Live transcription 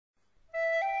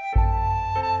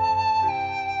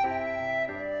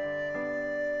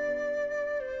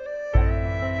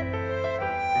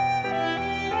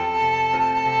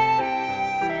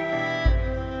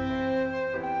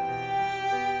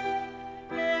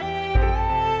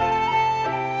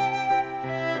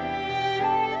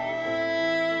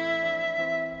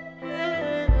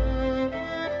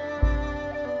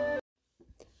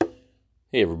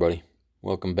Hey everybody,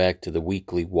 welcome back to the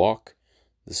weekly walk.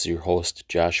 This is your host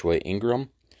Joshua Ingram.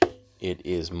 It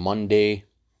is Monday,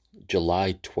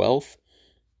 July 12th,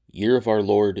 year of our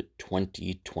Lord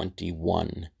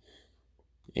 2021.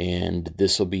 And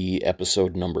this will be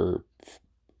episode number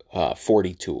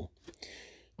 42.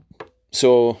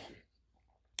 So,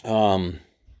 I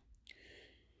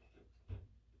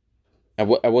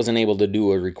wasn't able to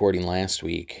do a recording last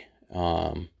week.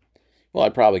 Well, I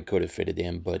probably could have fit it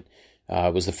in, but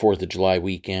it was the 4th of July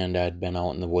weekend. I'd been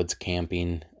out in the woods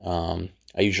camping. I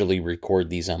usually record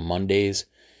these on Mondays,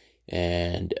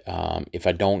 and if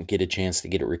I don't get a chance to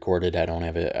get it recorded,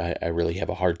 I really have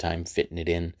a hard time fitting it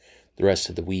in the rest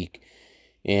of the week.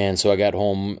 And so I got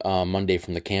home Monday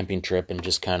from the camping trip and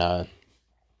just kind of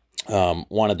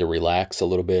wanted to relax a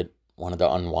little bit, wanted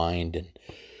to unwind, and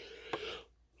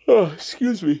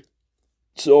excuse me.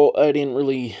 So I didn't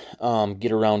really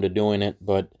get around to doing it,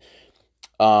 but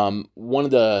one of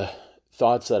the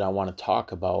thoughts that I want to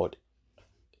talk about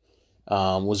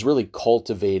was really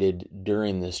cultivated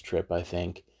during this trip, I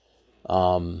think.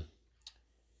 I've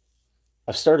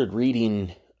started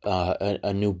reading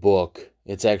a new book.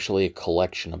 It's actually a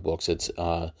collection of books. It's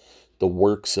the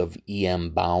works of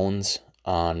E.M. Bounds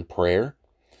on prayer.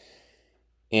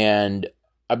 And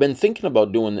I've been thinking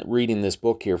about reading this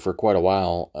book here for quite a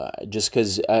while, just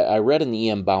because I read an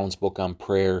E.M. Bounds book on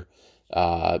prayer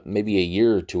maybe a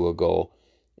year or two ago,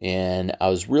 and I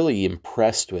was really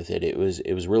impressed with it. It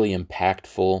was really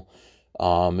impactful.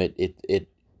 It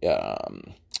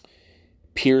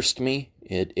pierced me.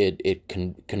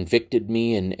 It convicted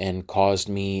me and caused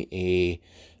me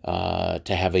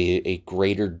to have a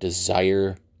greater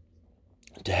desire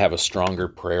to have a stronger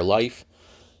prayer life.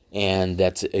 And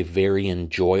that's a very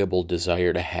enjoyable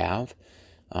desire to have.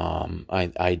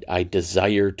 I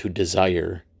desire to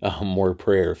desire more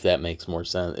prayer, if that makes more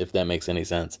sense, if that makes any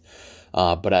sense.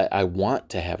 But I want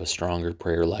to have a stronger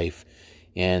prayer life,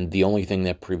 and the only thing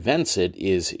that prevents it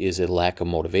is a lack of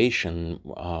motivation,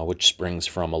 which springs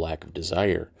from a lack of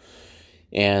desire.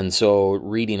 And so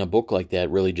reading a book like that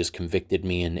really just convicted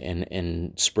me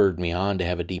and spurred me on to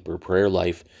have a deeper prayer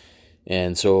life.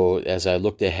 And so as I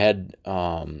looked ahead,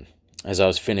 as I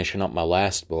was finishing up my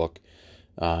last book,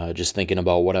 just thinking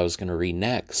about what I was going to read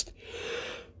next.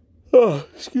 Oh,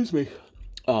 excuse me.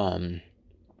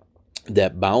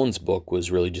 That Bounds book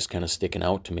was really just kind of sticking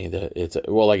out to me.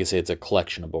 Like I say, it's a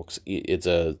collection of books. It's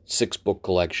a 6-book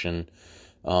collection.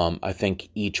 I think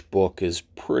each book is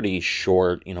pretty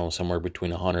short, somewhere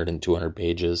between 100 and 200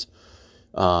 pages.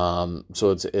 So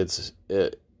it's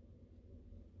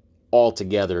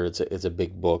altogether, it's a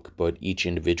big book, but each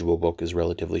individual book is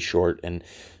relatively short, and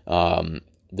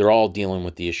they're all dealing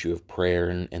with the issue of prayer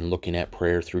and looking at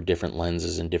prayer through different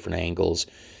lenses and different angles.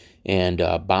 And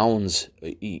Bounds,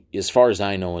 as far as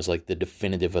I know, is like the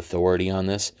definitive authority on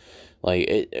this.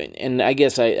 And I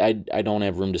guess I don't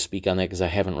have room to speak on that because I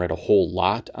haven't read a whole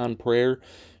lot on prayer,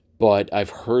 but I've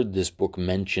heard this book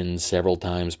mentioned several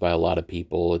times by a lot of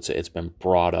people. It's been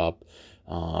brought up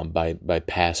by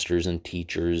pastors and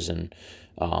teachers, and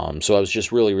so I was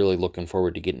just really, really looking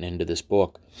forward to getting into this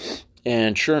book.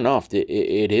 And sure enough,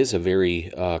 it is a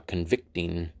very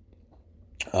convicting.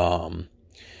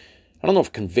 I don't know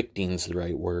if convicting is the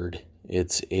right word.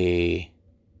 It's a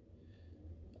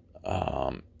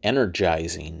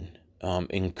energizing,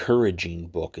 encouraging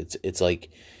book. It's like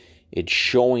it's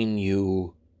showing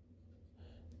you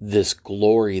this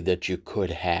glory that you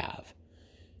could have.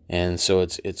 And so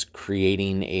it's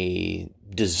creating a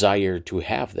desire to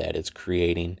have that. It's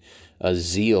creating a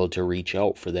zeal to reach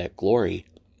out for that glory.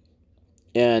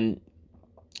 And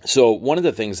so one of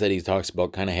the things that he talks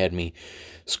about kind of had me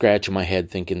scratching my head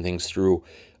thinking things through.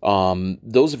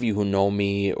 Those of you who know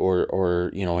me or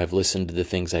have listened to the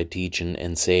things I teach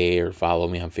and say or follow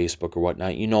me on Facebook or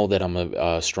whatnot, you know that I'm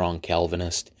a strong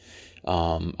Calvinist.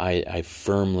 I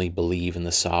firmly believe in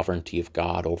the sovereignty of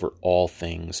God over all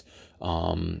things,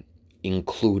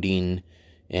 including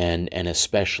and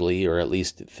especially, or at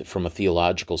least from a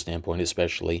theological standpoint,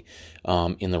 especially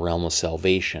in the realm of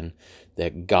salvation,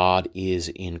 that God is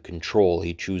in control.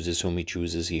 He chooses whom he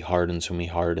chooses. He hardens whom he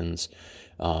hardens.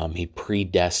 He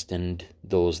predestined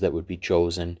those that would be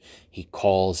chosen. He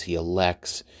calls, he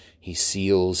elects, he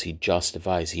seals, he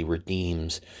justifies, he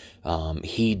redeems.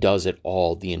 He does it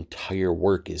all. The entire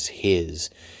work is his.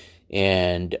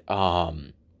 And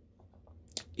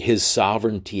his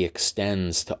sovereignty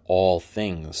extends to all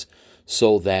things,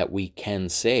 so that we can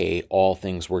say all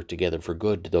things work together for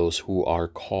good to those who are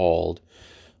called,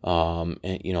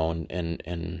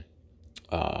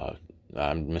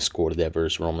 I misquoted that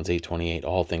verse, Romans 8:28,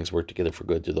 all things work together for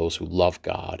good to those who love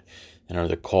God and are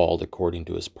the called according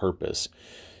to his purpose.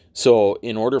 So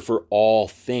in order for all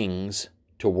things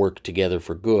to work together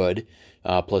for good,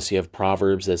 plus you have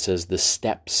Proverbs that says the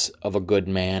steps of a good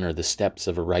man or the steps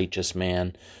of a righteous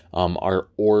man are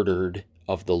ordered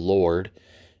of the Lord.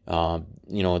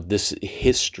 This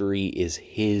history is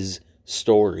his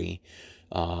story.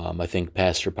 I think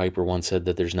Pastor Piper once said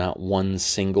that there's not one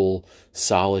single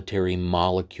solitary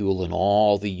molecule in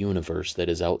all the universe that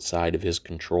is outside of his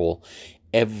control.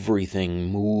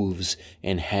 Everything moves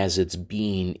and has its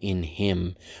being in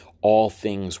him. All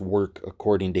things work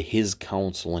according to his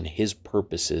counsel and his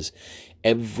purposes.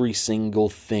 Every single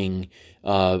thing,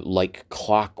 like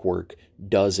clockwork,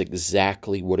 does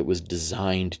exactly what it was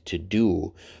designed to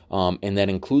do. And that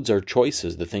includes our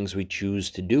choices, the things we choose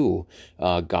to do.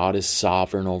 God is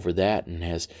sovereign over that and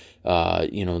has,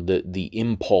 the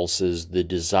impulses, the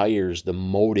desires, the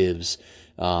motives,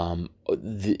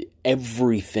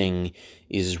 everything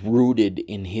is rooted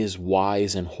in his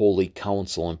wise and holy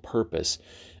counsel and purpose.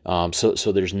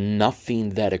 So there's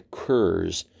nothing that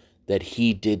occurs that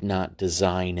he did not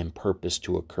design and purpose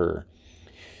to occur.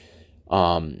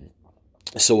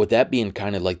 So with that being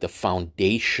kind of like the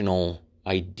foundational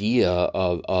idea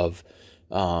of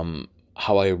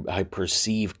how I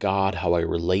perceive God, how I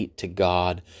relate to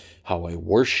God, how I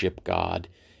worship God,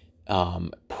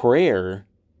 prayer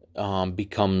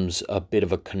becomes a bit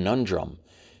of a conundrum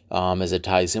as it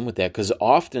ties in with that. Because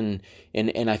often,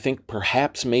 and I think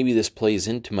perhaps maybe this plays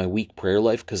into my weak prayer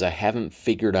life because I haven't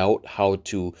figured out how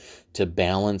to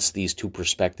balance these two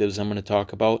perspectives I'm going to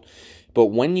talk about. But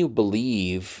when you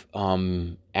believe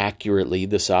accurately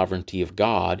the sovereignty of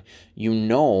God, you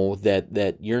know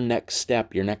that your next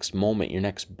step, your next moment, your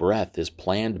next breath is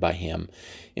planned by him.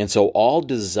 And so all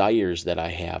desires that I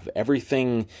have,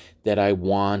 everything that I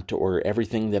want or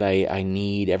everything that I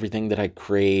need, everything that I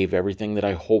crave, everything that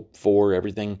I hope for,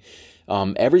 everything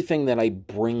that I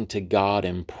bring to God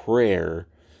in prayer,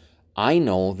 I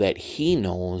know that he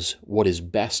knows what is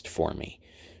best for me.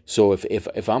 So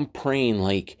if I'm praying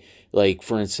like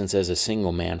for instance, as a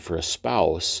single man for a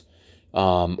spouse,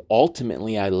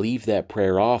 ultimately I leave that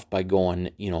prayer off by going,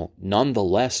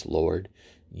 nonetheless, Lord,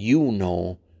 you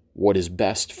know what is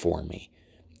best for me.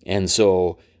 And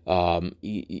so,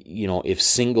 if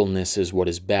singleness is what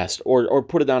is best, or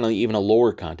put it on even a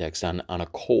lower context, on a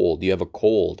cold, you have a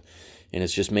cold and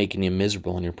it's just making you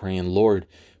miserable and you're praying, Lord,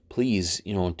 please,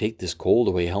 take this cold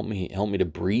away. Help me to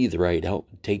breathe right. Help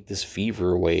take this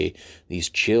fever away, these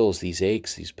chills, these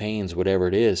aches, these pains, whatever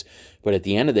it is. But at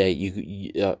the end of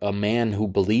that, a man who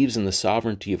believes in the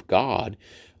sovereignty of God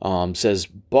says,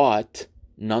 but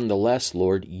nonetheless,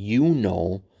 Lord, you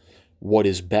know what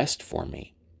is best for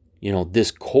me.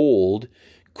 This cold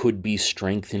could be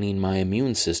strengthening my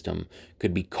immune system,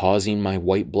 could be causing my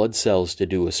white blood cells to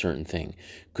do a certain thing,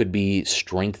 could be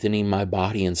strengthening my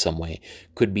body in some way,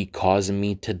 could be causing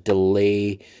me to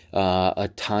delay a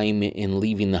time in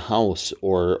leaving the house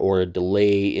or a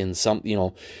delay in some,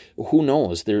 who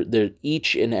knows? There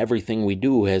each and everything we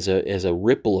do has a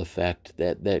ripple effect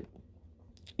that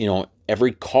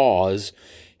every cause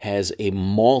has a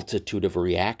multitude of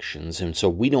reactions, and so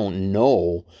we don't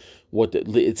know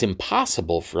it's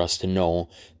impossible for us to know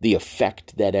the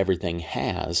effect that everything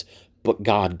has, but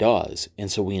God does.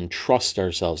 And so we entrust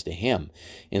ourselves to him.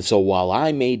 And so while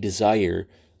I may desire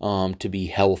to be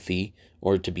healthy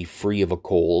or to be free of a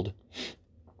cold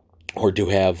or to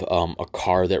have a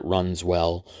car that runs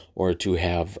well or to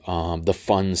have the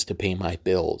funds to pay my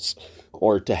bills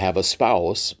or to have a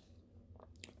spouse,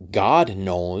 God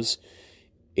knows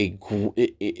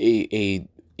in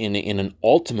an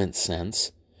ultimate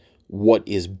sense what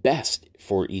is best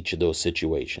for each of those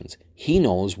situations. He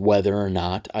knows whether or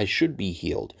not I should be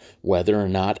healed, whether or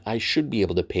not I should be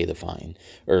able to pay the fine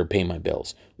or pay my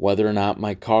bills, whether or not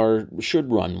my car should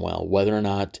run well, whether or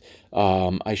not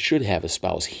I should have a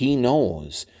spouse. He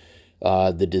knows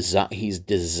the design. He's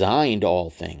designed all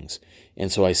things. And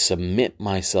so I submit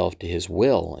myself to his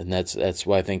will. And that's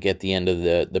why I think at the end of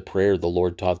the prayer the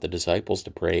Lord taught the disciples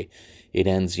to pray, it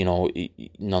ends,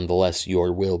 nonetheless,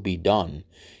 your will be done.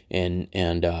 And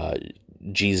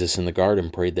Jesus in the garden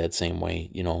prayed that same way,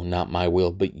 not my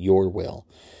will, but your will.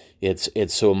 It's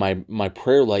so my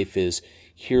prayer life is,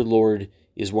 here, Lord,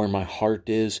 is where my heart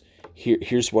is.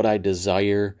 Here's what I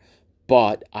desire,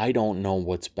 but I don't know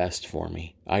what's best for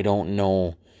me. I don't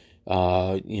know,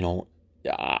 I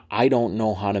don't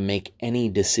know how to make any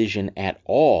decision at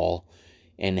all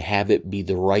and have it be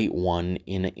the right one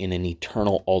in an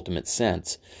eternal ultimate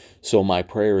sense. So my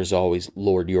prayer is always,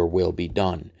 Lord, your will be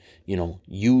done.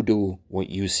 You do what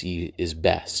you see is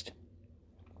best.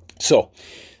 So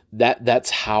that's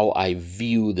how I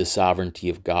view the sovereignty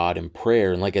of God in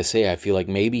prayer. And like I say, I feel like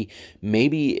maybe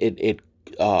it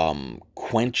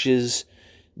quenches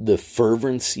the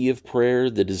fervency of prayer,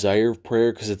 the desire of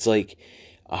prayer, because it's like,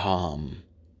 I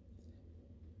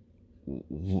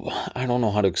don't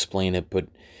know how to explain it, but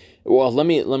well, let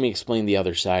me explain the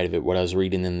other side of it. What I was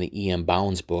reading in the E.M.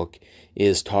 Bounds book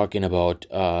is talking about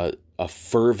a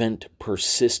fervent,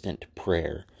 persistent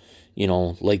prayer. You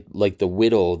know, like the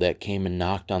widow that came and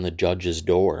knocked on the judge's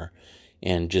door,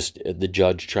 and just the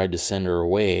judge tried to send her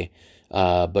away,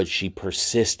 but she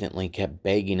persistently kept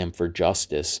begging him for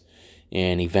justice,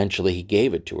 and eventually he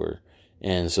gave it to her.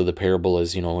 And so the parable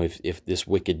is, you know, if this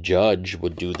wicked judge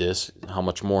would do this, how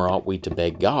much more ought we to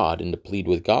beg God and to plead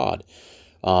with God?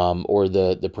 Or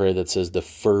the prayer that says the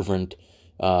fervent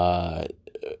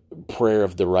prayer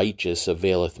of the righteous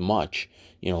availeth much.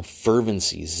 You know,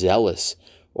 fervency, zealous,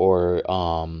 or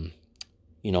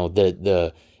you know,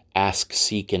 the ask,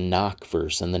 seek, and knock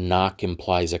verse, and the knock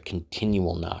implies a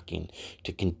continual knocking,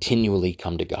 to continually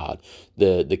come to God.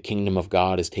 The kingdom of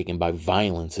God is taken by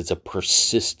violence. It's a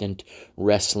persistent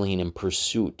wrestling and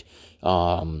pursuit.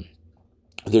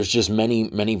 There's just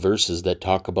many verses that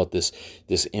talk about this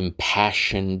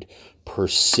impassioned,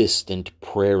 persistent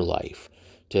prayer life,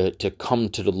 to come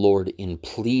to the Lord in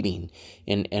pleading,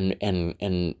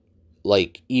 and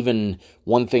like, even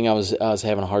one thing I was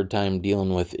having a hard time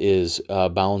dealing with is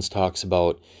Bounds talks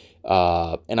about,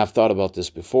 and I've thought about this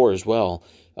before as well,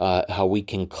 how we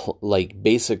can like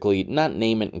basically not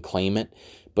name it and claim it,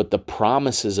 but the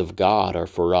promises of God are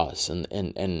for us, and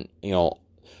you know,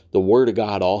 the Word of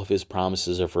God, all of His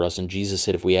promises are for us, and Jesus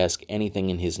said if we ask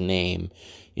anything in His name,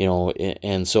 you know,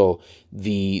 and so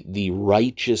the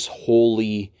righteous,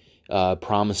 holy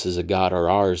promises of God are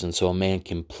ours, and so a man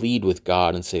can plead with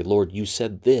God and say, Lord, you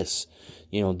said this,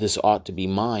 you know, this ought to be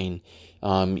mine.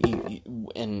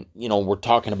 And you know, we're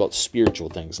talking about spiritual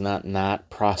things, not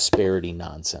prosperity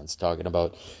nonsense. Talking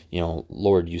about, you know,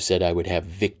 Lord, you said I would have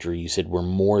victory. You said we're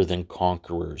more than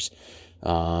conquerors.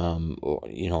 Or,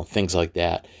 you know, things like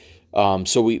that.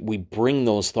 So we bring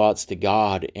those thoughts to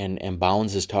God, and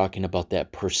Bounds is talking about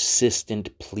that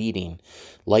persistent pleading,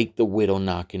 like the widow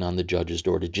knocking on the judge's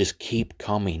door, to just keep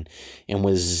coming, and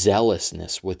with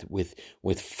zealousness,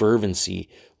 with fervency.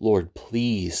 Lord,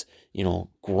 please, you know,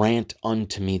 grant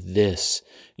unto me this,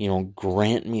 you know,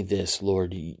 grant me this,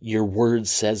 Lord. Your word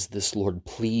says this, Lord.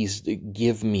 Please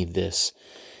give me this.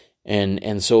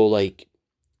 And so, like,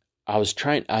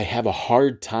 I have a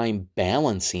hard time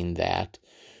balancing that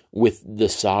with the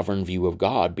sovereign view of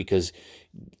God, because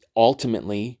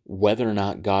ultimately, whether or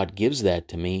not God gives that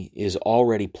to me is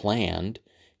already planned.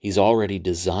 He's already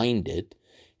designed it,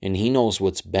 and He knows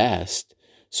what's best.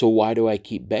 So why do I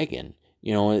keep begging?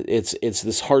 You know, it's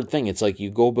this hard thing. It's like you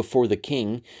go before the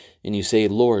king and you say,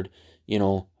 Lord, you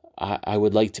know, I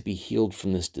would like to be healed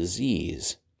from this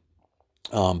disease,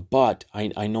 but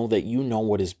I know that you know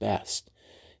what is best.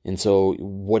 And so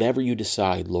whatever you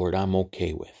decide, Lord, I'm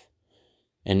okay with.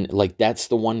 And like, that's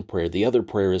the one prayer. The other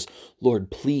prayer is,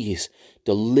 Lord, please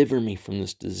deliver me from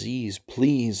this disease.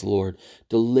 Please, Lord,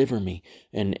 deliver me.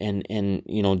 And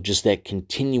you know, just that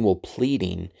continual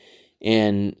pleading.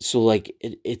 And so, like,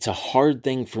 it's a hard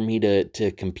thing for me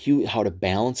to compute how to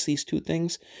balance these two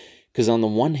things, because on the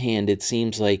one hand, it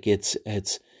seems like it's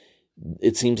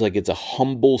a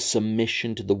humble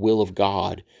submission to the will of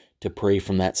God to pray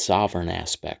from that sovereign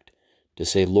aspect, to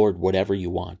say, Lord, whatever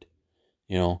you want,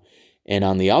 you know. And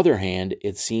on the other hand,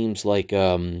 it seems like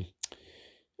a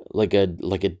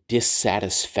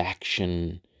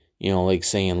dissatisfaction, you know, like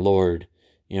saying, Lord,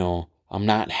 you know, I'm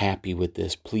not happy with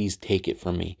this. Please take it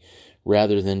from me,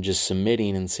 rather than just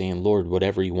submitting and saying, Lord,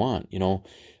 whatever you want, you know.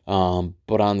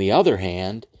 But on the other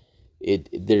hand,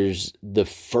 there's the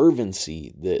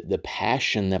fervency, the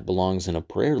passion that belongs in a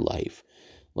prayer life.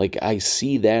 Like, I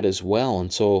see that as well.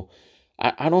 And so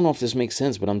I don't know if this makes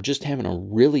sense, but I'm just having a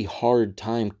really hard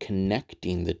time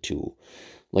connecting the two.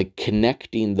 Like,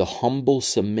 connecting the humble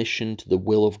submission to the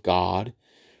will of God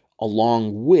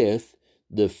along with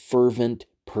the fervent,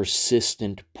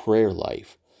 persistent prayer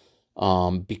life.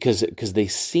 Because they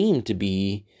seem to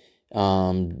be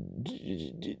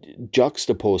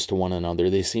juxtaposed to one another.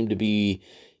 They seem to be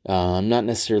not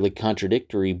necessarily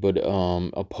contradictory, but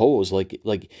opposed.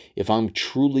 Like if I'm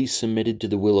truly submitted to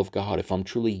the will of God, if I'm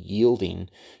truly yielding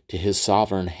to His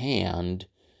sovereign hand,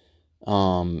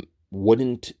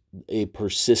 wouldn't a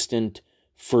persistent,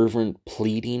 fervent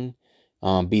pleading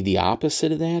be the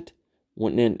opposite of that?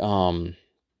 Wouldn't it?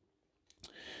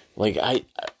 Like,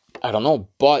 I don't know,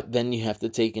 but then you have to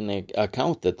take into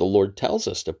account that the Lord tells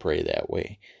us to pray that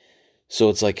way. So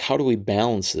it's like, how do we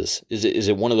balance this? Is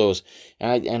it one of those?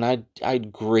 I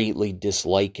greatly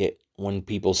dislike it when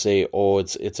people say, "Oh,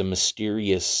 it's a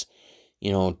mysterious,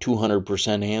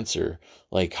 200% answer."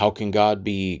 Like, how can God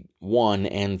be one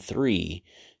and three?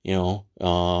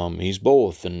 He's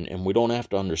both, and we don't have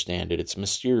to understand it. It's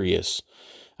mysterious.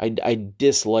 I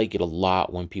dislike it a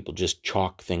lot when people just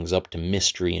chalk things up to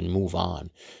mystery and move on.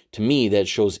 To me, that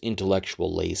shows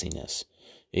intellectual laziness.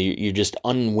 You're just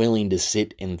unwilling to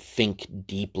sit and think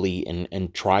deeply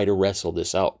and try to wrestle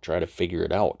this out, try to figure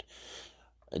it out.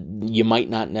 You might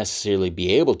not necessarily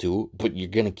be able to, but you're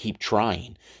going to keep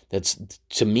trying.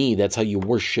 To me, that's how you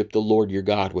worship the Lord your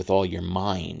God with all your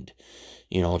mind.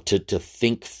 To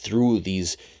think through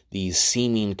these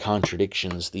seeming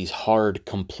contradictions, these hard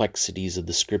complexities of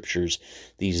the scriptures,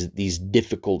 these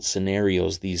difficult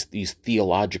scenarios, these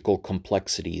theological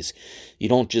complexities. You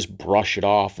don't just brush it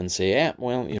off and say,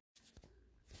 well,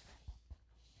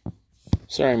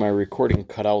 Sorry, my recording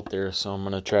cut out there, so I'm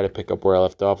going to try to pick up where I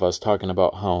left off. I was talking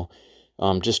about how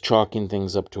just chalking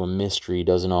things up to a mystery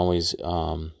doesn't always...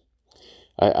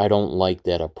 I don't like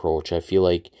that approach. I feel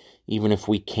like even if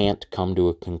we can't come to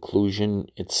a conclusion,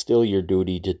 it's still your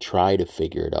duty to try to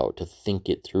figure it out, to think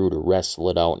it through, to wrestle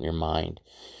it out in your mind.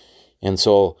 And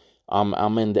so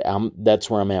that's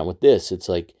where I'm at with this. It's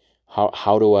like,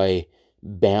 how do I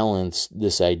balance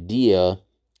this idea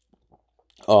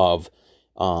of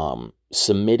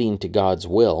submitting to God's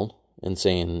will and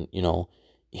saying,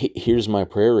 here's my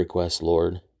prayer request,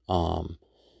 Lord,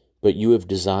 but you have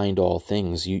designed all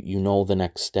things. You know the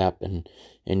next step, and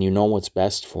you know what's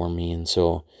best for me. And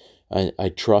so I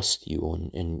trust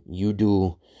you, and you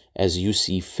do as you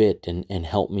see fit, and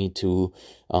help me to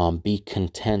be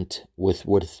content with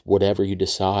whatever you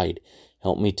decide.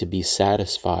 Help me to be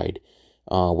satisfied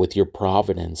with your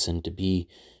providence, and to be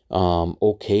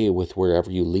okay with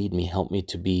wherever you lead me. Help me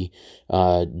to be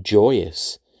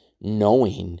joyous,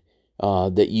 knowing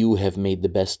that you have made the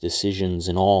best decisions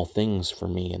in all things for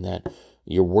me, and that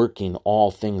you're working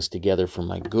all things together for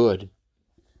my good.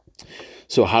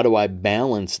 So how do I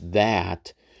balance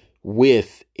that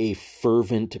with a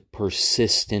fervent,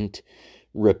 persistent,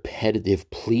 repetitive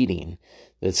pleading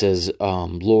that says,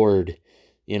 Lord,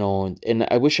 and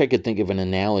I wish I could think of an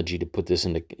analogy to put this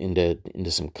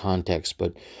into some context,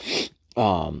 but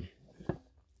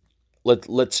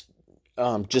let's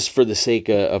just for the sake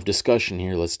of discussion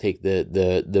here, let's take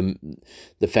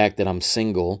the fact that I'm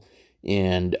single,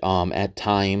 and at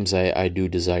times I do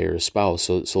desire a spouse.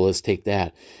 So let's take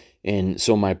that. And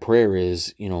so my prayer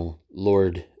is,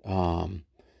 Lord,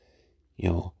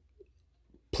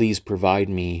 please provide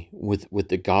me with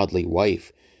the godly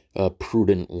wife. A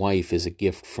prudent wife is a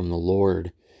gift from the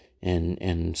Lord.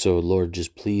 And so, Lord,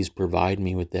 just please provide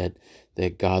me with that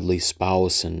godly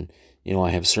spouse. And,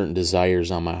 I have certain desires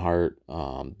on my heart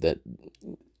that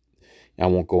I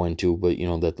won't go into, but,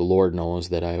 that the Lord knows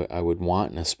that I would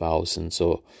want in a spouse. And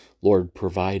so, Lord,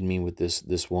 provide me with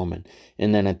this woman.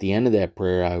 And then at the end of that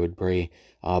prayer, I would pray,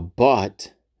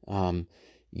 but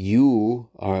you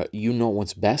know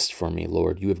what's best for me,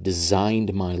 Lord. You have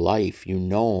designed my life. You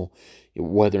know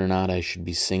whether or not I should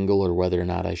be single or whether or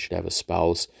not I should have a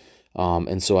spouse.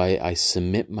 And so I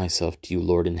submit myself to you,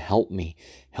 Lord, and help me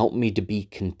to be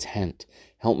content.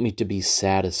 Help me to be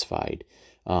satisfied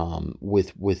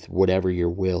with whatever your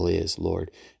will is, Lord.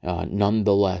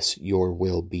 Nonetheless, your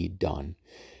will be done.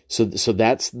 So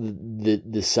that's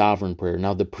the sovereign prayer.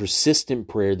 Now, the persistent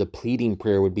prayer, the pleading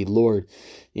prayer would be, Lord,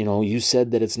 you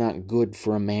said that it's not good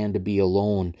for a man to be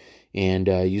alone. And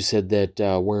you said that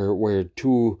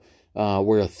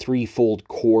where a threefold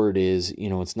cord is,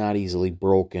 it's not easily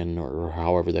broken, or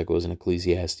however that goes in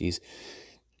Ecclesiastes.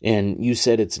 And you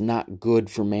said it's not good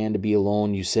for man to be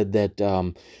alone. You said that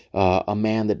a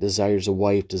man that desires a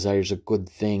wife desires a good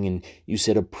thing. And you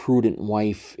said a prudent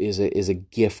wife is a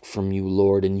gift from you,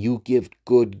 Lord. And you give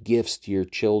good gifts to your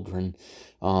children.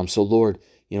 So, Lord,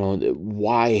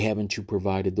 why haven't you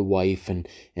provided the wife? And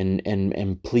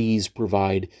please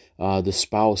provide the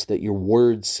spouse that your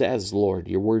word says, Lord.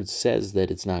 Your word says that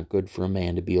it's not good for a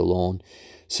man to be alone.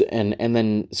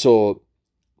 So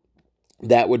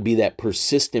that would be that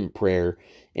persistent prayer,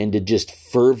 and to just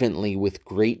fervently, with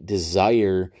great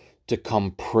desire, to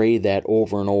come pray that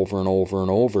over and over and over and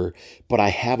over. But I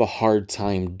have a hard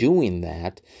time doing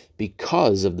that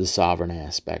because of the sovereign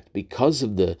aspect, because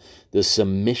of the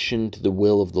submission to the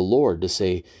will of the Lord, to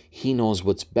say he knows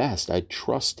what's best. I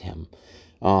trust him.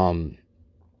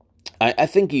 I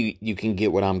think you can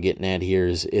get what I'm getting at here.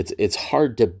 Is it's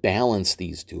hard to balance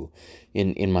these two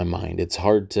in my mind. It's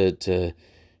hard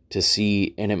to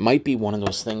see, and it might be one of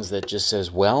those things that just says,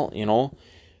 well,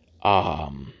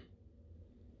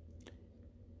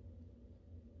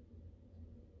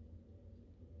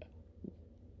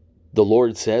 The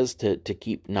Lord says to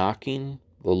keep knocking.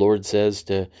 The Lord says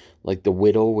to, like the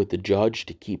widow with the judge,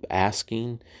 to keep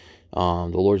asking. The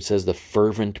Lord says the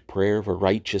fervent prayer of a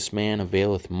righteous man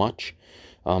availeth much.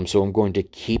 So I'm going to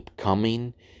keep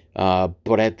coming.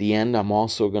 But at the end, I'm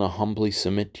also going to humbly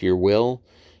submit to your will.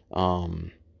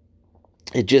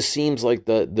 It just seems like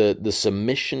the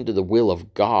submission to the will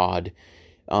of God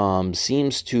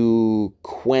seems to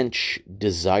quench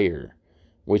desire,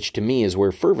 which to me is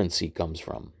where fervency comes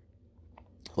from.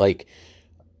 Like,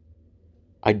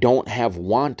 I don't have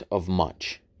want of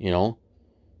much,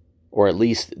 or at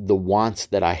least the wants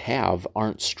that I have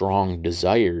aren't strong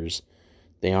desires.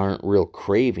 They aren't real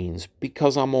cravings,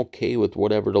 because I'm okay with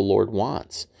whatever the Lord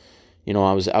wants.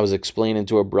 I was explaining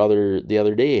to a brother the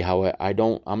other day how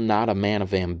I'm not a man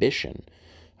of ambition.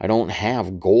 I don't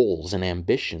have goals and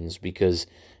ambitions because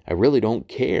I really don't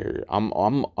care.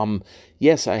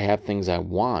 Yes, I have things I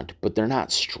want, but they're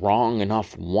not strong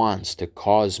enough wants to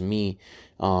cause me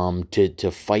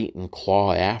to fight and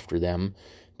claw after them,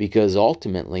 because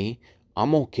ultimately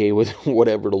I'm okay with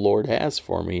whatever the Lord has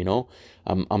for me.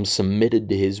 I'm submitted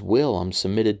to His will. I'm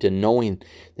submitted to knowing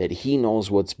that He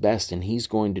knows what's best and He's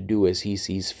going to do as He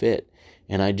sees fit.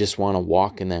 And I just want to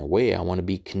walk in that way. I want to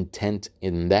be content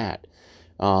in that.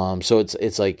 So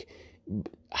it's like,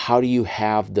 how do you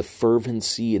have the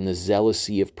fervency and the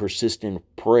zealousy of persistent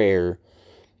prayer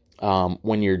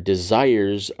when your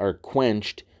desires are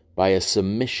quenched by a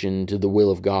submission to the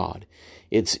will of God?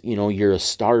 It's, you're a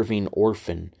starving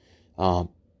orphan,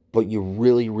 but you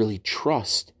really, really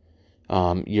trust.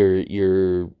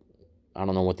 You're I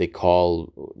don't know what they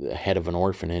call the head of an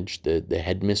orphanage, the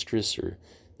headmistress or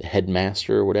the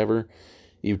headmaster or whatever.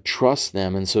 You trust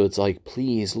them, and so it's like,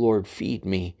 please, Lord, feed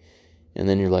me. And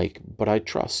then you're like, but I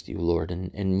trust you, Lord,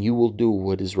 and you will do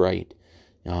what is right.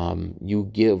 You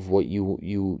give what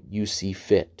you see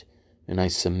fit, and I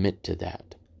submit to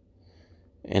that.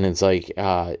 And it's like,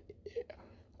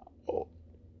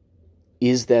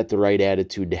 is that the right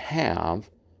attitude to have,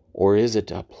 or is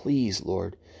it please,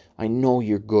 Lord, I know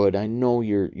you're good. I know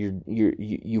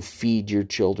you feed your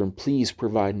children. Please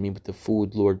provide me with the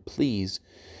food, Lord, please.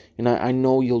 And I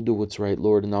know you'll do what's right,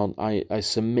 Lord, and I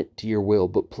submit to your will.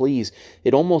 But please,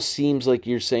 it almost seems like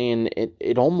you're saying,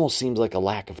 it almost seems like a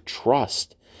lack of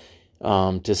trust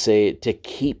to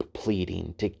keep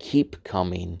pleading, to keep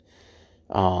coming.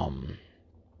 But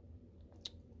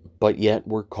yet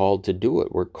we're called to do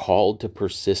it. We're called to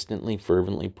persistently,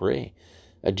 fervently pray.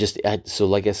 So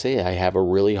like I say, I have a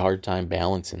really hard time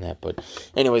balancing that. But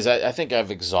anyways, I think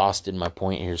I've exhausted my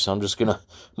point here, so I'm just going to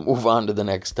move on to the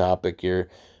next topic here.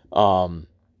 What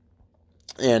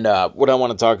I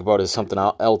want to talk about is something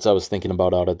else I was thinking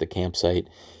about out at the campsite.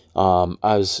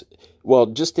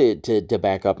 Just to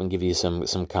back up and give you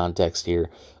some context here,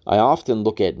 I often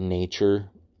look at nature,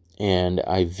 and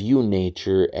I view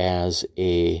nature as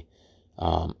a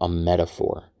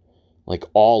metaphor. Like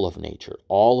all of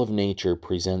nature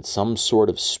presents some sort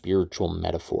of spiritual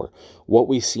metaphor. What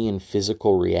we see in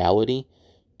physical reality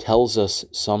tells us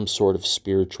some sort of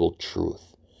spiritual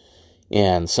truth.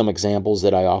 And some examples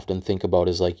that I often think about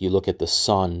is like, you look at the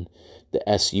sun, the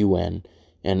sun,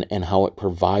 and how it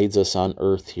provides us on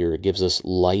earth here. It gives us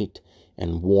light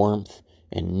and warmth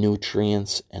and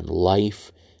nutrients and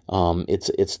life.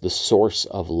 It's the source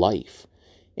of life.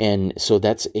 And so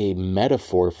that's a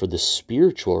metaphor for the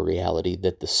spiritual reality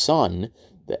that the sun,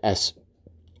 the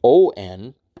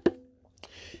S-O-N,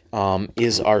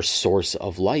 is our source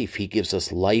of life. He gives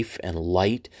us life and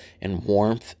light and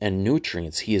warmth and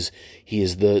nutrients. He is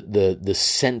the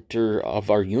center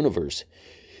of our universe.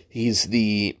 He's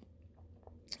the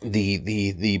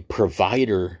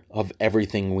provider of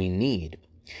everything we need.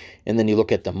 And then you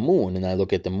look at the moon, and I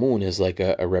look at the moon as like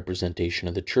a representation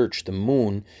of the church. The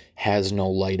moon has no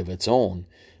light of its own,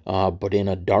 but in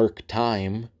a dark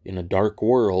time, in a dark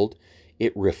world,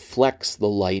 it reflects the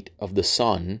light of the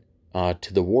sun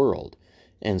to the world.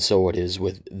 And so it is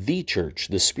with the church.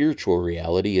 The spiritual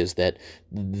reality is that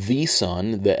the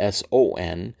sun, the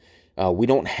S-O-N, we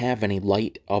don't have any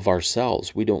light of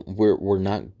ourselves. We're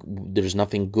not, there's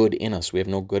nothing good in us. We have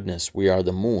no goodness. We are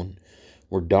the moon.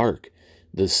 We're dark.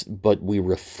 But we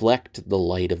reflect the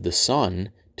light of the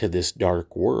sun to this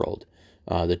dark world,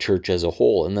 the church as a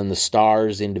whole. And then the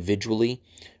stars individually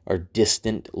are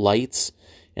distant lights.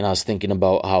 And I was thinking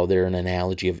about how they're an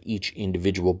analogy of each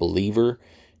individual believer.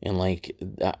 And I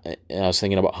was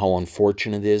thinking about how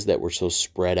unfortunate it is that we're so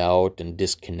spread out and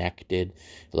disconnected.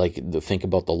 Think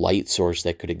about the light source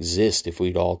that could exist if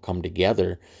we'd all come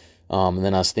together. And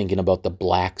then I was thinking about the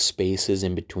black spaces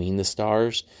in between the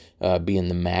stars, being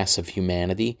the mass of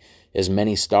humanity. As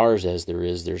many stars as there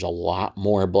is, there's a lot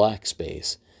more black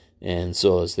space. And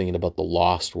so I was thinking about the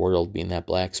lost world being that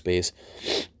black space.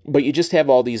 But you just have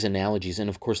all these analogies. And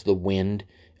of course, the wind,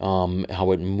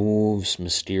 how it moves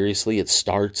mysteriously. It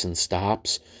starts and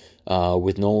stops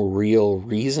with no real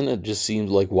reason. It just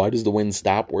seems like, why does the wind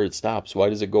stop where it stops? Why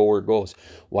does it go where it goes?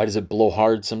 Why does it blow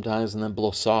hard sometimes and then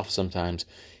blow soft sometimes?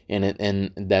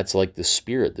 And that's like the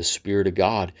Spirit of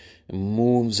God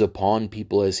moves upon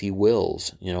people as He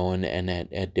wills, and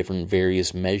at different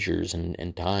various measures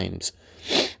and times.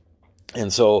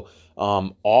 And so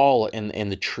all in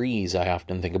the trees, I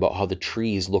often think about how the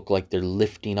trees look like they're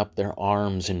lifting up their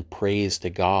arms in praise to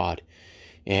God.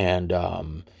 And,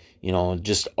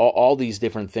 just all these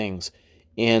different things.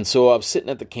 And so I was sitting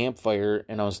at the campfire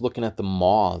and I was looking at the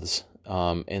moths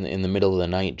in the middle of the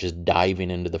night, just diving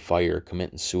into the fire,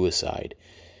 committing suicide.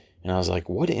 And I was like,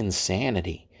 what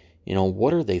insanity.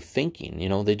 What are they thinking?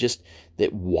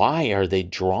 Why are they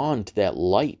drawn to that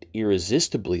light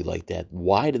irresistibly like that?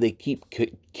 Why do they keep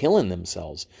killing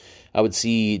themselves? I would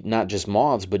see not just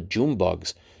moths, but June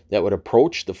bugs that would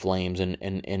approach the flames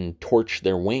and torch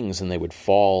their wings, and they would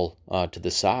fall to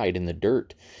the side in the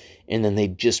dirt. And then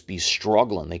they'd just be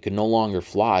struggling. They could no longer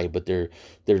fly, but they're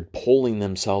pulling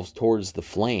themselves towards the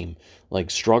flame,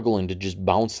 like struggling to just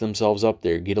bounce themselves up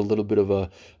there, get a little bit of a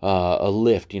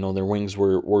lift. Their wings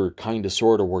were kind of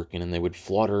sort of working, and they would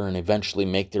flutter and eventually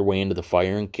make their way into the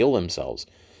fire and kill themselves.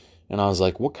 And I was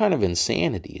like, what kind of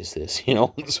insanity is this?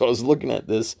 So I was looking at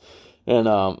this, and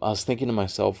I was thinking to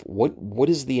myself, what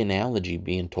is the analogy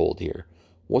being told here?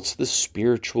 What's the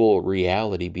spiritual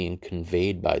reality being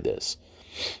conveyed by this?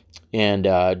 And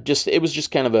it was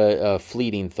just kind of a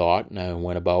fleeting thought, and I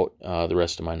went about the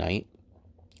rest of my night.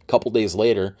 A couple days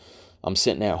later, I'm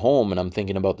sitting at home, and I'm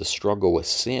thinking about the struggle with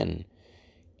sin.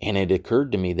 And it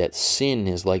occurred to me that sin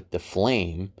is like the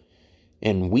flame,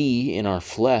 and we, in our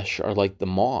flesh, are like the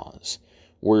moths.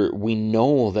 We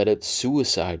know that it's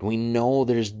suicide. We know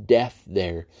there's death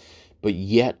there. But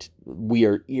yet we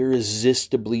are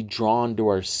irresistibly drawn to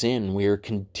our sin. We are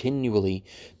continually,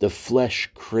 the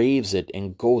flesh craves it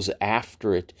and goes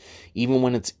after it. Even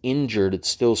when it's injured, it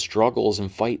still struggles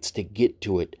and fights to get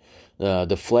to it.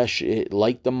 The flesh,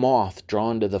 like the moth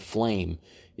drawn to the flame,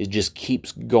 it just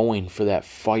keeps going for that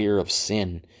fire of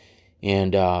sin.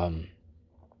 And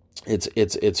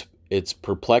it's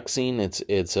perplexing.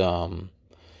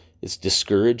 It's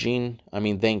discouraging. I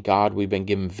mean, thank God we've been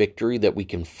given victory that we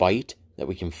can fight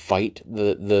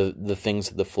the things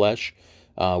of the flesh,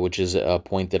 which is a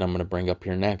point that I'm going to bring up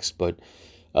here next. But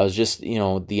I was just,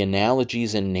 the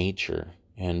analogies in nature,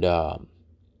 and,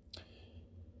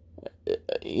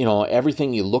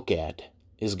 everything you look at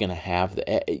is going to have,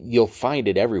 you'll find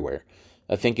it everywhere.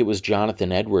 I think it was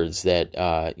Jonathan Edwards that,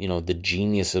 the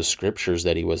genius of scriptures,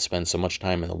 that he would spend so much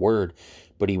time in the Word,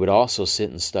 but he would also sit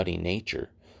and study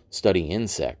nature, study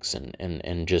insects,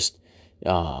 and just,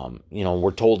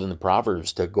 we're told in the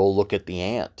Proverbs to go look at the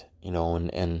ant,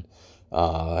 and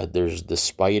there's the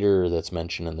spider that's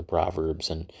mentioned in the Proverbs,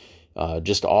 and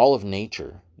just all of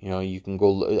nature. You can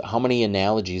go, how many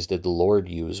analogies did the Lord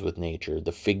use with nature?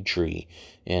 The fig tree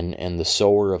and the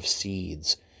sower of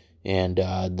seeds, and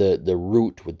the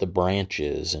root with the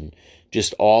branches, and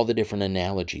just all the different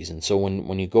analogies. And so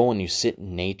when you go and you sit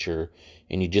in nature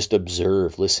and you just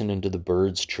observe, listening to the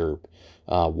birds chirp,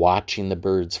 watching the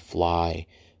birds fly,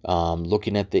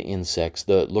 looking at the insects,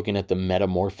 looking at the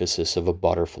metamorphosis of a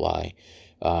butterfly,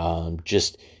 looking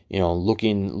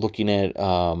at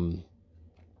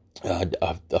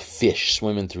a fish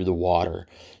swimming through the water,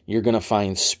 you're going to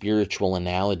find spiritual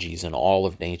analogies in all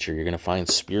of nature. You're going to find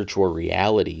spiritual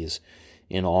realities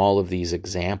in all of these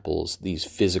examples, these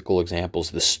physical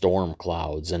examples, the storm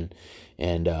clouds and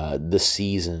the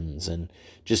seasons, and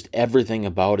just everything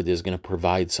about it is going to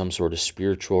provide some sort of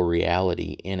spiritual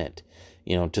reality in it.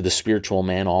 To the spiritual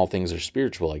man, all things are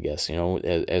spiritual, I guess.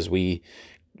 As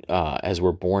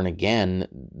we're born again,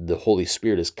 the Holy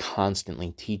Spirit is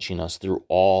constantly teaching us through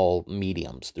all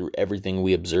mediums, through everything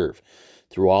we observe,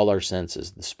 through all our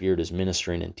senses. The Spirit is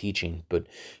ministering and teaching, but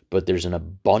there's an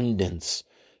abundance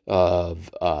of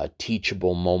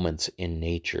teachable moments in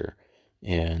nature.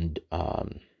 And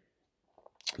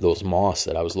those moths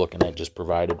that I was looking at just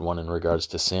provided one in regards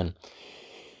to sin.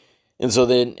 And so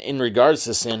then in regards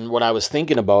to sin, what I was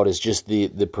thinking about is just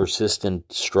the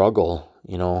persistent struggle.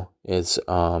 It's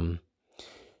I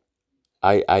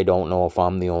don't know if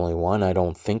I'm the only one. I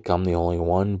don't think I'm the only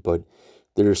one, but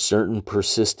there are certain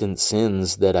persistent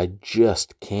sins that I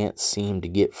just can't seem to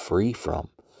get free from.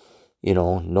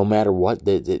 No matter what,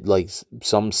 like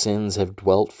some sins have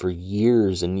dwelt for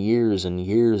years and years and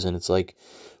years, and it's like,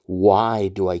 why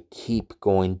do I keep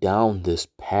going down this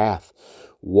path?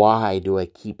 why do I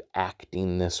keep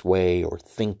acting this way or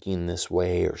thinking this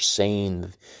way or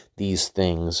saying these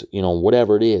things?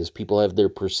 Whatever it is, people have their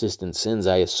persistent sins,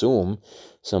 I assume.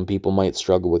 Some people might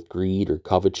struggle with greed or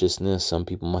covetousness. Some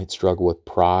people might struggle with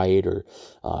pride or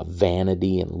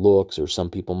vanity and looks, or some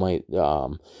people might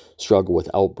struggle with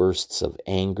outbursts of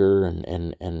anger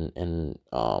and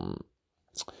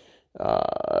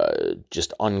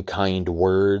just unkind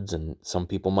words, and some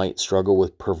people might struggle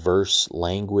with perverse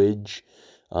language,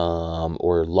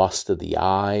 or lust of the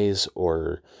eyes,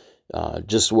 or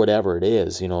just whatever it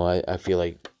is. I feel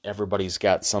like everybody's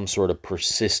got some sort of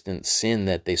persistent sin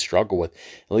that they struggle with.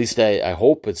 At least I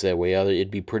hope it's that way.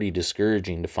 It'd be pretty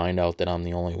discouraging to find out that I'm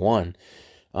the only one.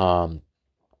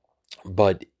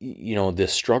 But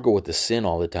this struggle with the sin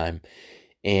all the time.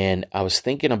 And I was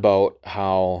thinking about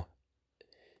how,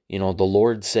 the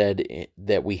Lord said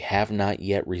that we have not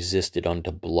yet resisted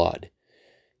unto blood.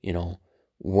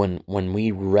 When we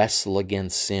wrestle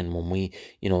against sin, when we,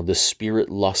 the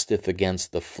spirit lusteth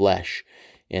against the flesh,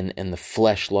 and the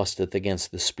flesh lusteth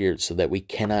against the spirit, so that we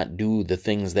cannot do the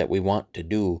things that we want to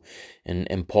do.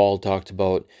 And Paul talked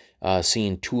about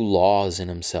seeing two laws in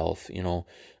himself,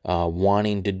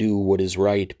 wanting to do what is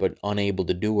right, but unable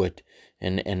to do it,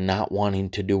 and not wanting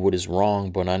to do what is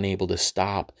wrong, but unable to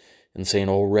stop, and saying,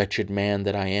 "Oh, wretched man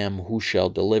that I am, who shall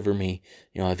deliver me?"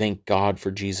 I thank God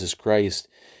for Jesus Christ,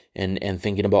 and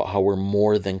thinking about how we're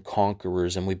more than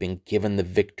conquerors and we've been given the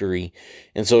victory.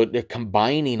 And so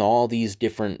combining all these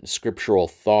different scriptural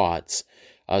thoughts,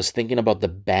 I was thinking about the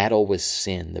battle with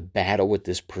sin, the battle with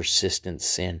this persistent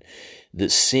sin. The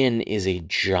sin is a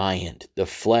giant. The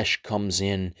flesh comes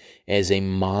in as a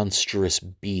monstrous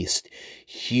beast,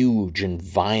 huge and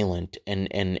violent and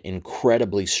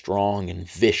incredibly strong and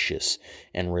vicious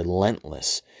and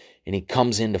relentless. And he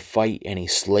comes in to fight, and he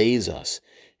slays us,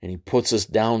 and he puts us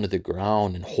down to the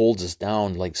ground and holds us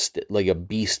down like a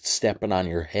beast stepping on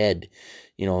your head.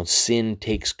 Sin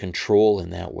takes control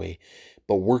in that way.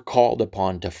 But we're called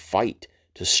upon to fight,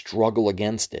 to struggle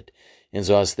against it. And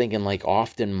so I was thinking, like,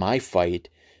 often my fight,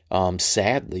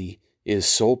 sadly, is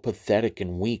so pathetic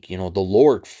and weak. The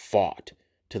Lord fought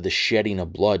to the shedding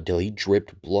of blood till he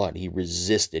dripped blood. He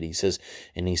resisted. He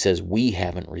says, we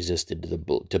haven't resisted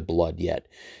to blood yet.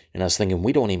 And I was thinking,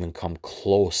 we don't even come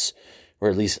close, or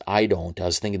at least I don't. I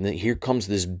was thinking that here comes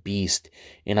this beast,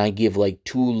 and I give like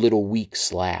two little weak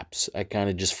slaps. I kind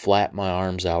of just flap my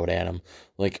arms out at him,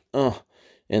 like,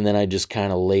 and then I just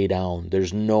kind of lay down.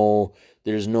 There's no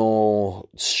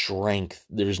strength.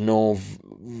 There's no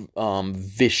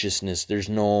viciousness. There's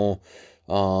no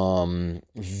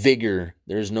vigor.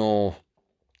 There's no,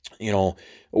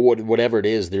 whatever it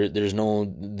is. There's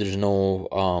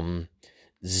no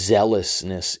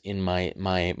zealousness in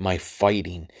my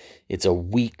fighting. It's a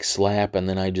weak slap, and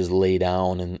then I just lay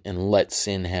down and let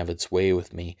sin have its way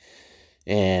with me.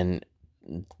 And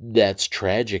that's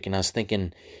tragic. And I was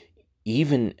thinking,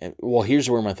 here's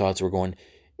where my thoughts were going.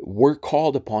 We're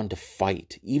called upon to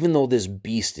fight, even though this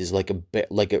beast is like a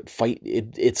fight.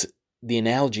 It's the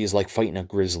analogy is like fighting a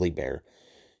grizzly bear.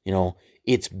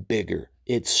 It's bigger,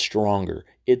 it's stronger,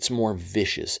 it's more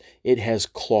vicious. It has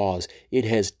claws, it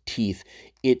has teeth.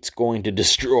 It's going to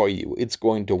destroy you. It's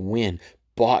going to win.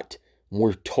 But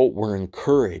we're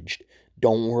encouraged.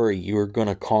 Don't worry, you're going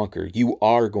to conquer. You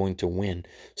are going to win.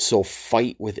 So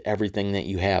fight with everything that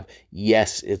you have.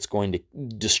 Yes, it's going to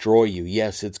destroy you.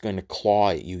 Yes, it's going to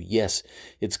claw at you. Yes,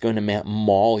 it's going to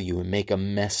maul you and make a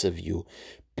mess of you.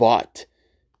 But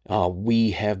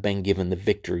we have been given the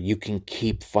victory. You can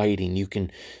keep fighting. You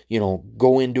can,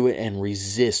 go into it and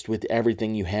resist with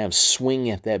everything you have. Swing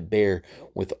at that bear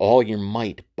with all your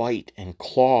might. Bite and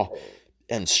claw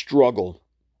and struggle.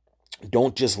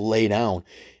 Don't just lay down.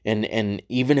 And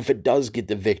even if it does get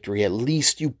the victory, at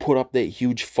least you put up that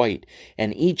huge fight.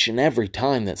 And each and every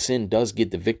time that sin does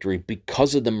get the victory,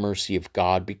 because of the mercy of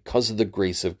God, because of the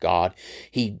grace of God,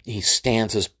 he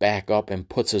stands us back up and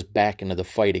puts us back into the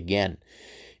fight again.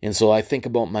 And so I think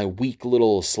about my weak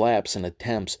little slaps and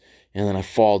attempts, and then I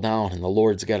fall down, and the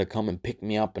Lord's got to come and pick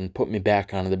me up and put me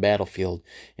back onto the battlefield.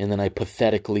 And then I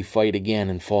pathetically fight again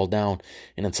and fall down.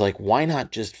 And it's like, why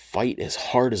not just fight as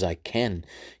hard as I can?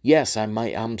 Yes,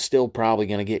 I'm still probably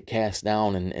going to get cast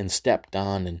down and stepped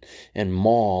on and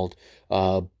mauled,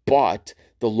 but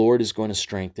the Lord is going to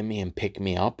strengthen me and pick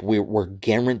me up. We're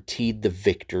guaranteed the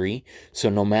victory. So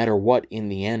no matter what, in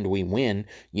the end, we win.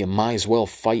 You might as well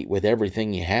fight with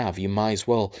everything you have. You might as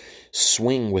well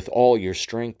swing with all your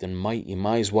strength and might. You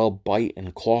might as well bite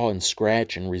and claw and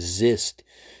scratch and resist.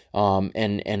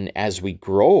 And as we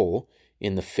grow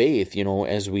in the faith,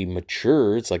 as we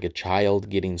mature, it's like a child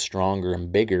getting stronger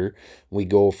and bigger. We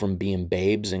go from being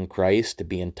babes in Christ to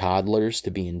being toddlers,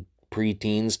 to being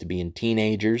preteens, to being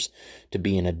teenagers, to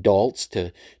being adults,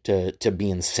 to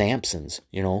being Samsons.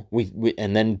 We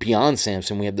and then beyond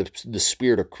Samson, we have the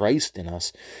Spirit of Christ in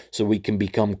us, so we can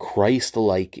become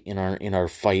Christ-like in our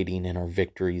fighting and our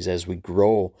victories as we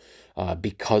grow,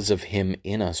 because of Him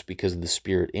in us, because of the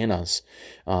Spirit in us.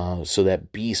 So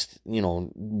that beast,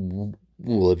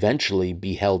 will eventually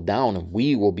be held down, and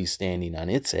we will be standing on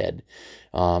its head.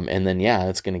 And then,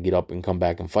 it's going to get up and come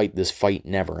back and fight. This fight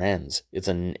never ends. It's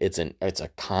a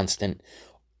constant,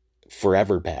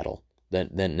 forever battle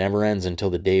that never ends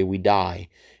until the day we die,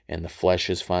 and the flesh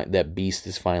that beast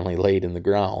is finally laid in the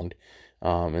ground.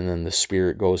 And then the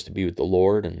spirit goes to be with the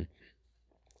Lord, and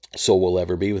so we'll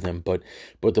ever be with Him. But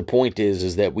the point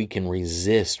is that we can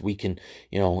resist. We can,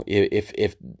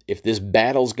 if this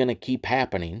battle's going to keep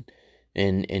happening,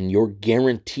 and you're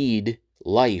guaranteed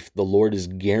life, the Lord is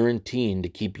guaranteeing to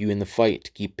keep you in the fight,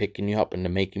 to keep picking you up, and to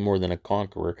make you more than a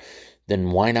conqueror,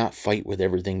 then why not fight with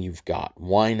everything you've got?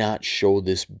 Why not show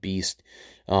this beast,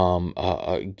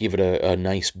 give it a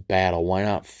nice battle? Why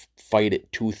not fight it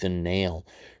tooth and nail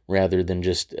rather than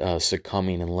just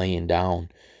succumbing and laying down?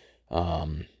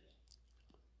 And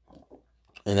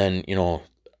then,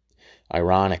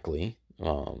 ironically,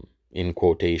 in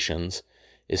quotations,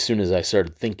 as soon as I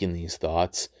started thinking these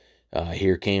thoughts,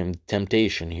 here came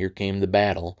temptation, here came the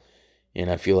battle, and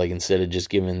I feel like instead of just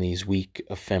giving these weak,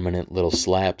 effeminate little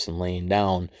slaps and laying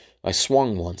down, I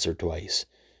swung once or twice.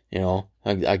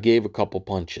 I gave a couple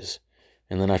punches,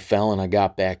 and then I fell and I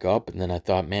got back up, and then I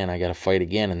thought, man, I got to fight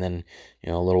again, and then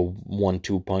a little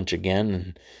 1-2 punch again,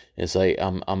 and it's like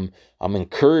I'm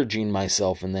encouraging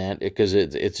myself in that, because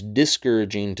it's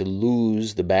discouraging to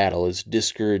lose the battle. It's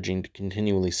discouraging to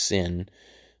continually sin.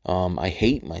 I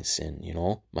hate my sin.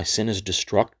 My sin is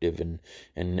destructive and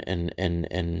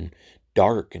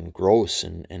dark and gross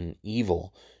and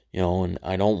evil. And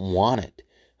I don't want it.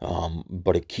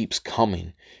 But it keeps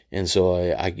coming, and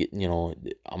so I get,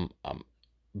 I'm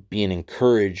being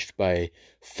encouraged by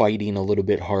fighting a little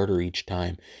bit harder each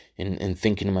time, and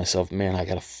thinking to myself, man, I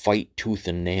got to fight tooth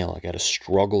and nail. I got to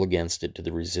struggle against it to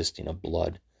the resisting of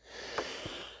blood.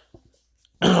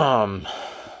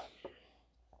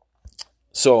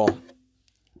 So,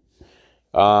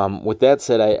 with that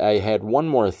said, I had one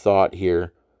more thought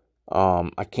here.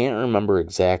 I can't remember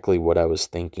exactly what I was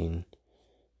thinking.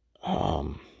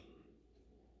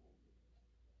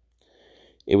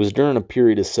 It was during a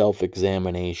period of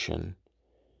self-examination,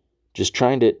 just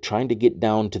trying to get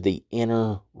down to the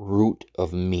inner root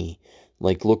of me,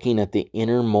 like looking at the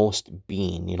innermost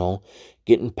being,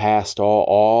 getting past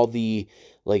all the,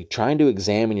 like, trying to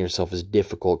examine yourself is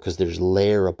difficult because there's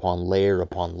layer upon layer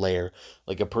upon layer.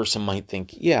 Like, a person might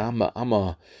think,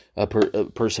 a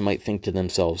person might think to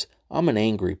themselves, I'm an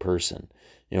angry person,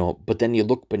 but then you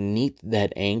look beneath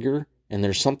that anger and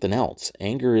there's something else.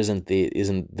 Anger isn't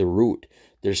the root.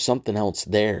 There's something else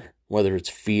there, whether it's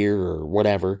fear or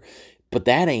whatever, but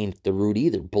that ain't the root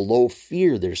either. Below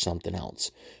fear, there's something else,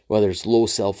 whether it's low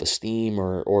self-esteem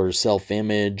or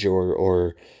self-image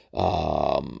or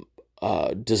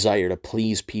desire to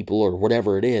please people or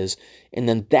whatever it is. And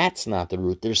then that's not the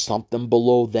root. There's something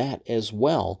below that as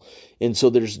well. And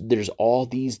so there's all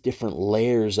these different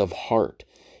layers of heart.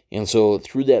 And so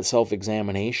through that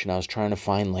self-examination, I was trying to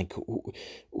find, like,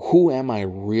 who am I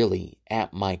really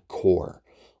at my core?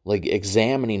 Like,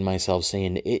 examining myself,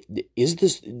 saying, is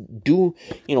this,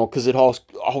 because it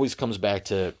always comes back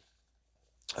to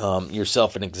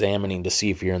yourself and examining to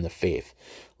see if you're in the faith.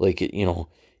 Like, in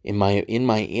my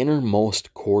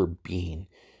innermost core being,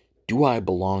 do I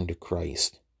belong to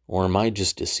Christ, or am I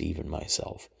just deceiving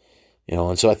myself?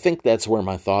 And so I think that's where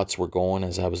my thoughts were going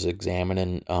as I was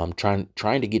examining, trying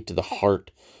to get to the heart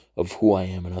of who I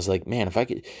am. And I was like, man, I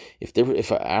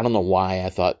don't know why I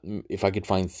thought, if I could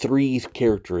find 3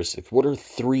 characteristics, what are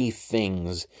 3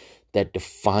 things that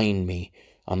define me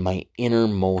on my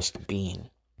innermost being?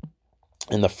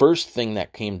 And the first thing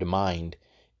that came to mind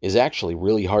is actually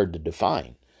really hard to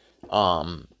define.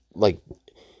 Like,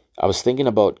 I was thinking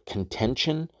about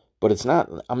contention, but it's not,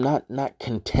 I'm not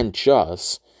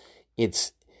contentious.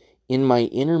 It's in my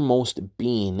innermost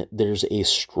being, there's a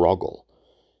struggle.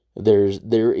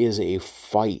 There is a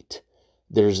fight.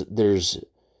 There's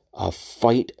a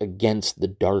fight against the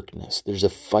darkness. There's a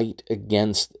fight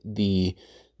against the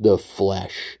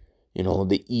flesh,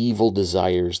 the evil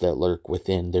desires that lurk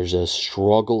within. There's a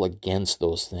struggle against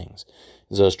those things.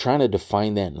 And so I was trying to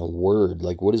define that in a word,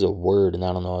 like, what is a word? And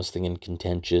I don't know, I was thinking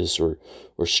contentious or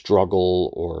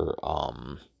struggle or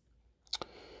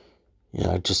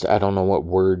I don't know what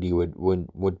word you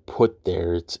would put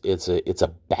there. It's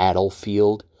a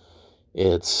battlefield.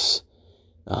 It's,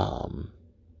 um,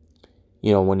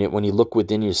 when you look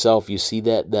within yourself, you see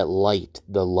that light,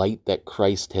 the light that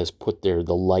Christ has put there,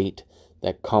 the light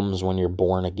that comes when you're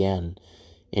born again.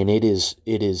 And it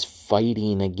is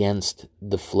fighting against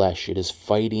the flesh. It is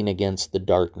fighting against the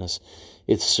darkness.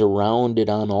 It's surrounded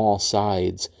on all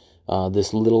sides.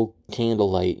 This little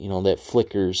candlelight, that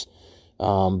flickers,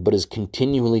 but is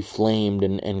continually flamed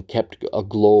and kept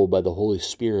aglow by the Holy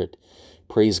Spirit.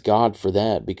 Praise God for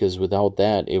that, because without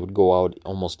that, it would go out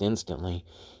almost instantly.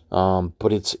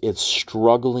 But it's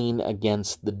struggling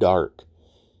against the dark.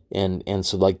 And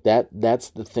so like that's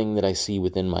the thing that I see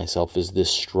within myself, is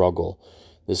this struggle,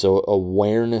 this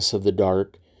awareness of the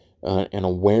dark, an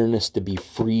awareness to be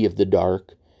free of the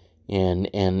dark, and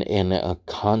a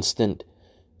constant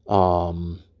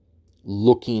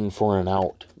looking for an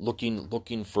out,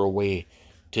 looking for a way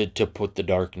to put the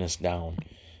darkness down.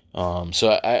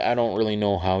 So I don't really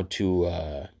know how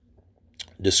to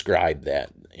describe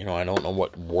that. I don't know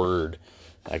what word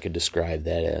I could describe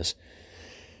that as.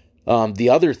 The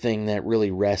other thing that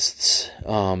really rests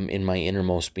in my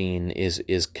innermost being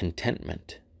is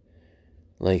contentment,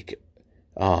 like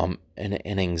an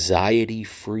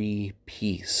anxiety-free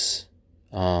peace,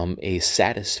 a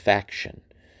satisfaction,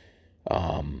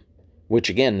 which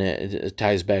again it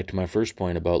ties back to my first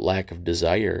point about lack of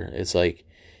desire. It's like,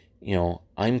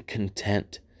 I'm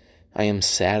content. I am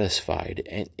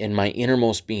satisfied in my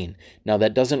innermost being. Now,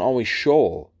 that doesn't always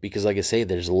show, because like I say,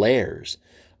 there's layers.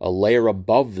 A layer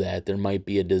above that, there might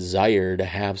be a desire to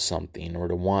have something, or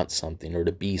to want something, or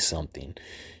to be something.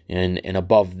 And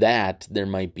above that, there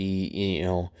might be,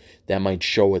 that might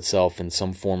show itself in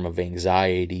some form of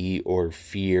anxiety or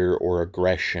fear or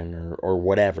aggression or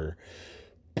whatever.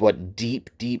 But deep,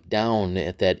 deep down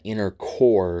at that inner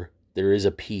core, there is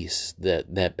a peace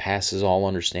that passes all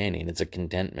understanding. It's a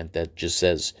contentment that just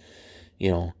says,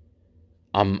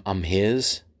 I'm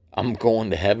His. I'm going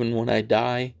to heaven when I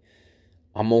die.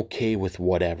 I'm okay with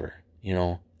whatever.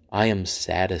 I am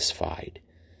satisfied.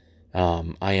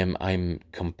 I'm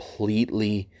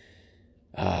completely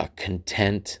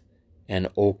content and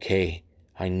okay.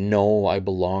 I know I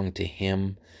belong to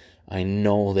Him. I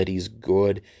know that He's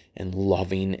good and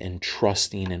loving and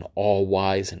trusting and all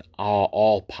wise and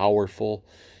all powerful,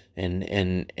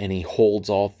 and He holds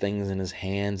all things in His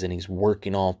hands, and He's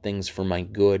working all things for my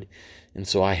good. And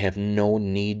so I have no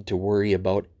need to worry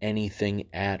about anything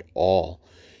at all.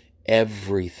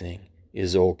 Everything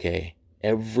is okay.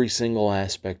 Every single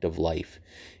aspect of life,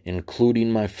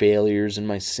 including my failures and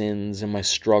my sins and my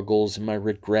struggles and my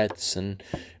regrets and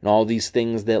all these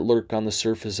things that lurk on the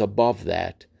surface above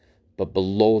that. But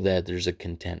below that, there's a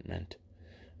contentment.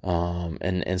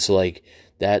 And so like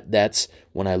that's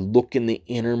when I look in the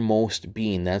innermost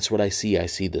being, that's what I see. I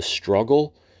see the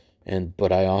struggle,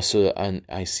 but I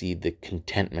see the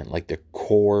contentment, like the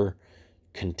core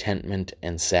contentment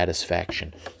and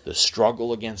satisfaction. The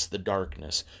struggle against the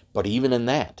darkness, but even in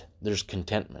that, there's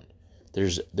contentment.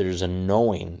 There's a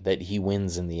knowing that He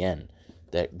wins in the end,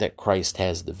 that Christ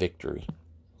has the victory.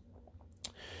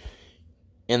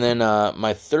 And then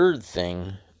my third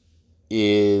thing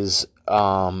is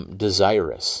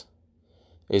desirous.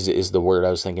 Is the word I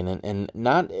was thinking, and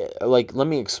not like, let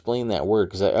me explain that word,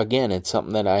 because again, it's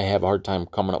something that I have a hard time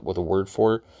coming up with a word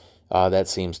for. That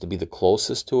seems to be the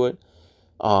closest to it.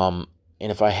 And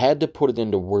if I had to put it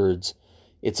into words,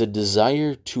 it's a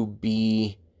desire to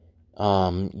be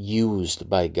used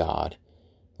by God.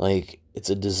 Like, it's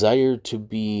a desire to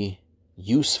be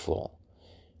useful,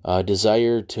 a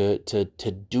desire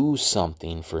to do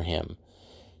something for Him,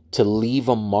 to leave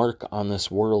a mark on this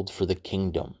world for the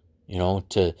kingdom,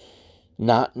 to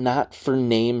not for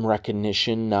name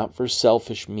recognition, not for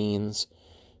selfish means,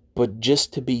 but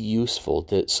just to be useful,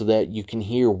 so that you can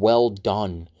hear, well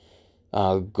done,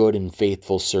 good and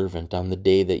faithful servant, on the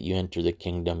day that you enter the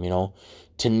kingdom.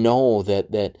 To know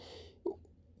that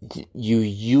you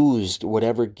used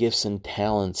whatever gifts and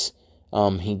talents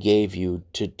He gave you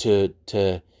to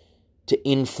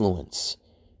influence,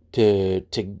 to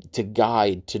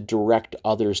guide, to direct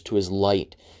others to His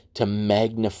light, to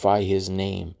magnify His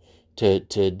name,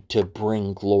 to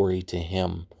bring glory to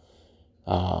Him.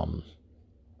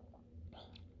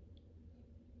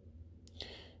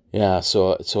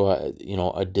 So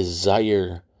a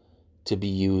desire to be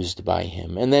used by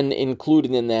Him, and then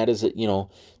included in that is the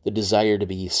desire to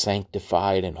be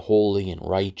sanctified and holy and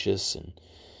righteous and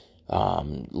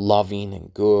loving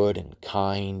and good and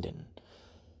kind and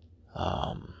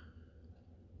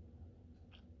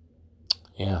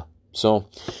So,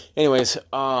 anyways,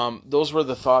 those were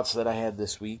the thoughts that I had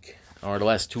this week. or the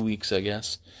last 2 weeks, I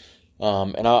guess.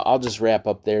 And I'll just wrap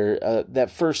up there.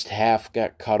 That first half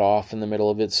got cut off in the middle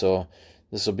of it, so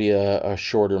this will be a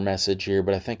shorter message here,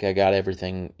 but I think I got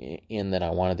everything in that I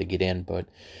wanted to get in. But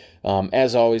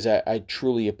as always, I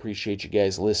truly appreciate you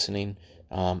guys listening.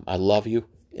 I love you,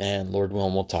 and Lord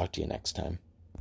willing, we'll talk to you next time.